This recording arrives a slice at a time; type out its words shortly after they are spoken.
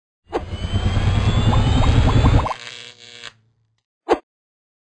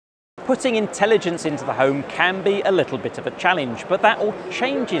Putting intelligence into the home can be a little bit of a challenge, but that all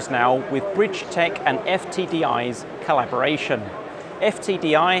changes now with Bridgetek and FTDI's collaboration.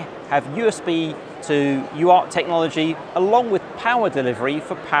 FTDI have USB to UART technology along with power delivery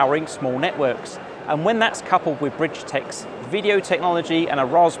for powering small networks. And when that's coupled with Bridgetek's video technology and a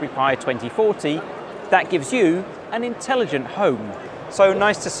Raspberry Pi 2040, that gives you an intelligent home. So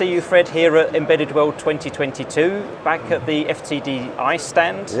nice to see you, Fred, here at Embedded World 2022, back at the FTDI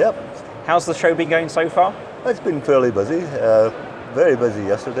stand. Yep. How's the show been going so far? It's been fairly busy, very busy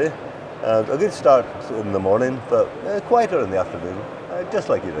yesterday. A good start in the morning, but quieter in the afternoon, just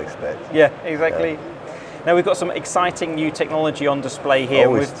like you'd expect. Yeah, exactly. Now we've got some exciting new technology on display here.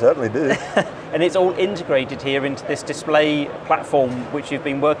 Oh, we certainly do. And it's all integrated here into this display platform which you've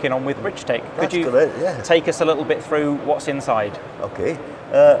been working on with Bridgetek. Could you take us a little bit through what's inside? Okay.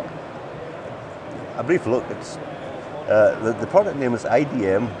 A brief look. It's the product name is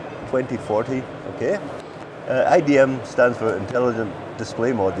IDM 2040. Okay. IDM stands for Intelligent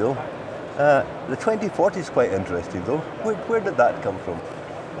Display Module. The 2040 is quite interesting though. Where did that come from?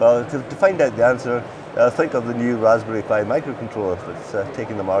 Well, to find out the answer, think of the new Raspberry Pi microcontroller that's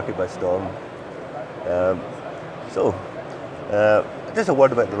taking the market by storm. Just a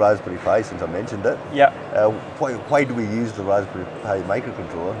word about the Raspberry Pi since I mentioned it. Yeah. Why do we use the Raspberry Pi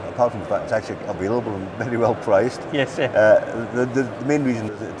microcontroller? Apart from the fact it's actually available and very well priced. Yes. Yeah. The main reason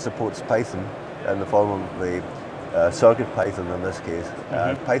is it supports Python in the form of the Circuit Python in this case.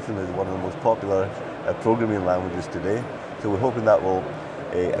 Python is one of the most popular programming languages today, so we're hoping that will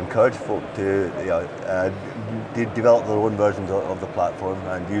encourage folk to develop their own versions of the platform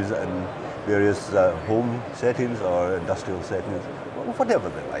and use it in various home settings or industrial settings, whatever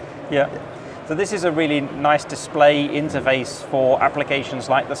they like. Yeah. So this is a really nice display interface for applications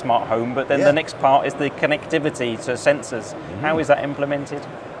like the smart home, but then the next part is the connectivity to sensors. How is that implemented?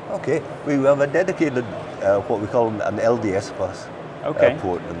 Okay, we have a dedicated, what we call an LDS bus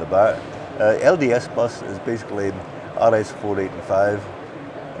port in the back. LDS bus is basically RS485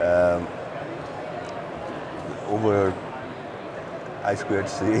 over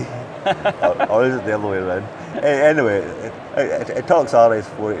I2C, or is it the other way around? Anyway, it talks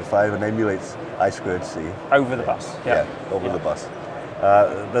RS485 and emulates I2C. Over the bus? Yeah, over the bus.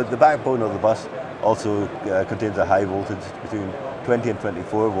 The backbone of the bus also contains a high voltage between 20 and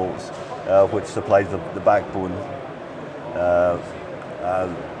 24 volts, which supplies the backbone.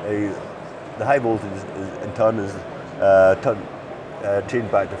 The high voltage in turn is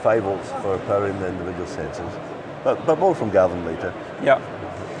changed back to 5 volts for powering the individual sensors. But more from Gavin later. Yeah.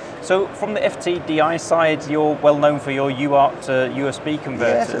 So from the FTDI side, you're well known for your UART to USB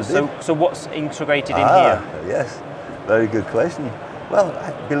converters. Yes, so what's integrated in here? Yes, very good question. Well,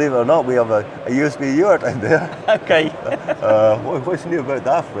 believe it or not, we have a USB UART in there. Okay. What's new about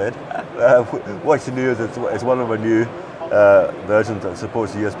that, Fred? What's new is it's one of our new versions that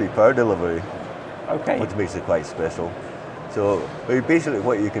supports USB power delivery. Okay. Which makes it quite special. So basically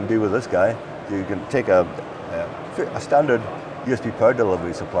what you can do with this guy, you can take a standard USB power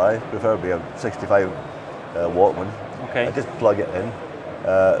delivery supply, preferably a 65 watt one. Okay. Just plug it in.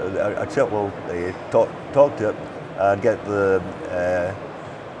 Our chip will talk to it and get the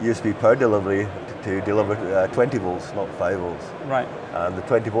USB power delivery to deliver 20 volts, not 5 volts. Right. And the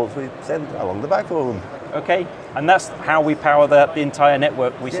 20 volts we send along the backbone. Okay, and that's how we power the entire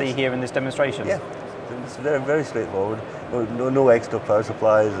network we see here in this demonstration? Yeah, it's very, very straightforward. No extra power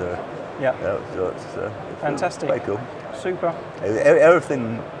supplies. So it's fantastic. Quite cool. Super.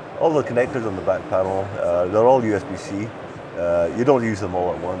 Everything, all the connectors on the back panel, they're all USB-C. You don't use them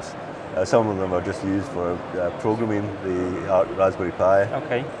all at once. Some of them are just used for programming the Raspberry Pi.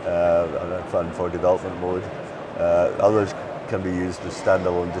 Okay. And for development mode. Others can be used as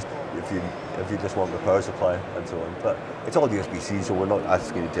standalone, just if you just want the power supply and so on. But it's all USB-C, so we're not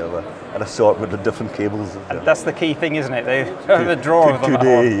asking you to have an assortment of different cables. And that's the key thing, isn't it? They have a drawer of them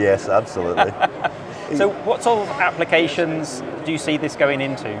today, yes, absolutely. So what sort of applications do you see this going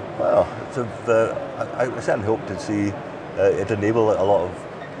into? Well, I certainly hope to see it enable a lot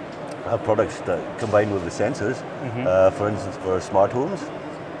of products that combine with the sensors. For instance, for smart homes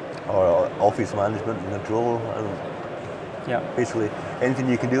or office management and control. And basically anything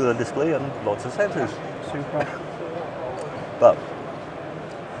you can do with a display and lots of sensors. Super. But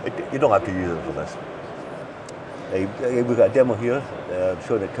you don't have to use it for this. We've got a demo here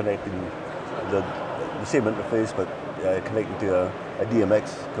showing it connecting the same interface, but connecting to a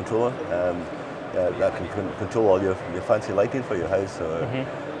DMX controller that can control all your fancy lighting for your house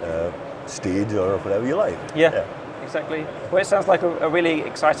or stage or whatever you like. Yeah. exactly. Well, it sounds like a really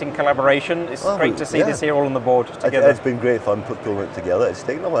exciting collaboration. It's great to see this here all on the board together. It's been great fun pulling it together. It's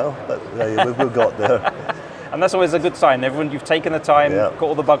taken a while, but we've got there. And that's always a good sign. Everyone, you've taken the time, got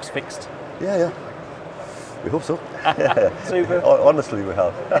all the bugs fixed. Yeah. We hope so. Super. Honestly, we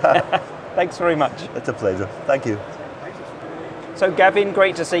have. Thanks very much. It's a pleasure. Thank you. So Gavin,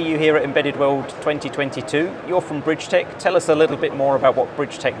 great to see you here at Embedded World 2022. You're from Bridgetek. Tell us a little bit more about what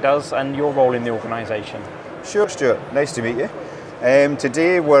Bridgetek does and your role in the organisation. Sure, Stuart. Nice to meet you.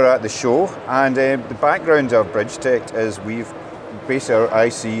 Today we're at the show, and the background of Bridgetek is we've basically our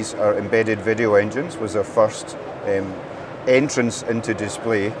ICs, our embedded video engines, was our first entrance into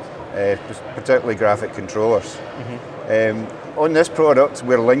display, particularly graphic controllers. On this product,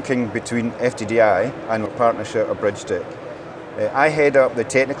 we're linking between FTDI and our partnership of Bridgetek. I head up the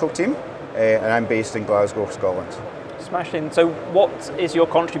technical team, and I'm based in Glasgow, Scotland. Smashing. So what is your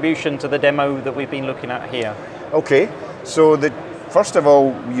contribution to the demo that we've been looking at here? Okay, so first of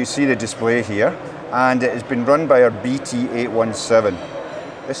all, you see the display here, and it has been run by our BT817.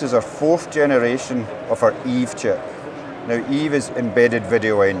 This is our 4th generation of our EVE chip. Now, EVE is Embedded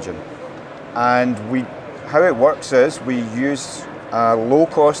Video Engine, and how it works is we use a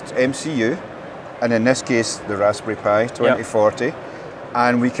low-cost MCU, and in this case, the Raspberry Pi 2040,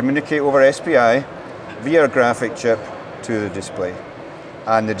 and we communicate over SPI via a graphic chip to the display.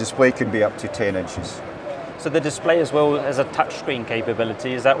 And the display can be up to 10 inches. So the display as well as a touchscreen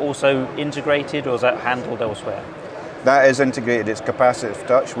capability, is that also integrated or is that handled elsewhere? That is integrated, it's capacitive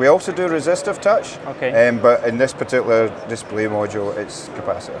touch. We also do resistive touch, but in this particular display module, it's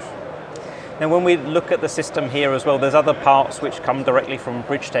capacitive. Now when we look at the system here as well, there's other parts which come directly from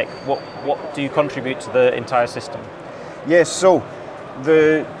Bridgetek. What do you contribute to the entire system? Yes, so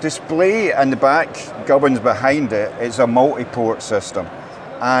the display and the back gubbins behind it is a multi-port system.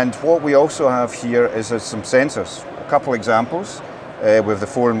 And what we also have here is some sensors. A couple examples with the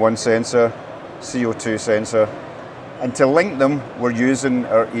 4-in-1 sensor, CO2 sensor. And to link them, we're using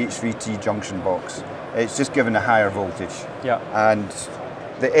our HVT junction box. It's just given a higher voltage. And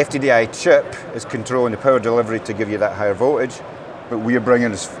the FTDI chip is controlling the power delivery to give you that higher voltage, but we're bringing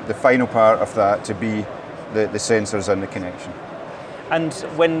the final part of that to be the sensors and the connection. And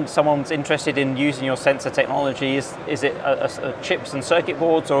when someone's interested in using your sensor technology, is it a chips and circuit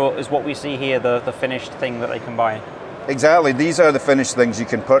boards, or is what we see here the finished thing that they can buy? Exactly, these are the finished things. You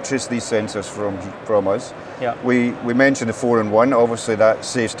can purchase these sensors from us. We mentioned the 4-in-1, obviously that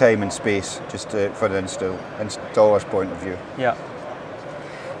saves time and space just for the installer's point of view.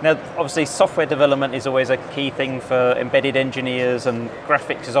 Now, obviously, software development is always a key thing for embedded engineers, and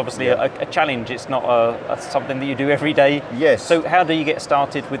graphics is obviously a challenge. It's not something that you do every day. Yes. So how do you get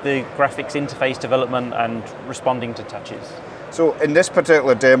started with the graphics interface development and responding to touches? So in this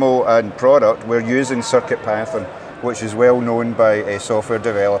particular demo and product, we're using CircuitPython, which is well known by software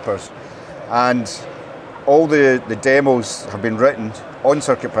developers. And all the demos have been written on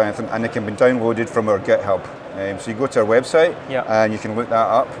CircuitPython, and they can be downloaded from our GitHub. So you go to our website and you can look that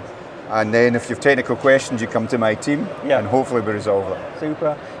up, and then if you have technical questions you come to my team and hopefully we resolve them.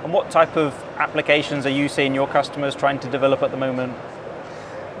 Super. And what type of applications are you seeing your customers trying to develop at the moment?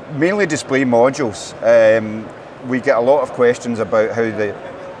 Mainly display modules. We get a lot of questions about how the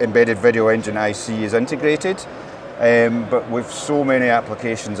embedded video engine IC is integrated, but with so many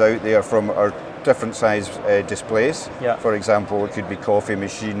applications out there from our different size displays. For example, it could be coffee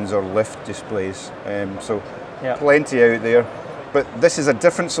machines or lift displays. Plenty out there. But this is a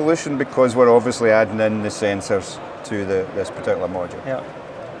different solution because we're obviously adding in the sensors to this particular module.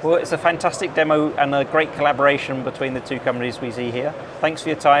 Well, it's a fantastic demo and a great collaboration between the two companies we see here. Thanks for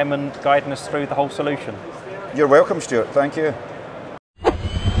your time and guiding us through the whole solution. You're welcome, Stuart. Thank you.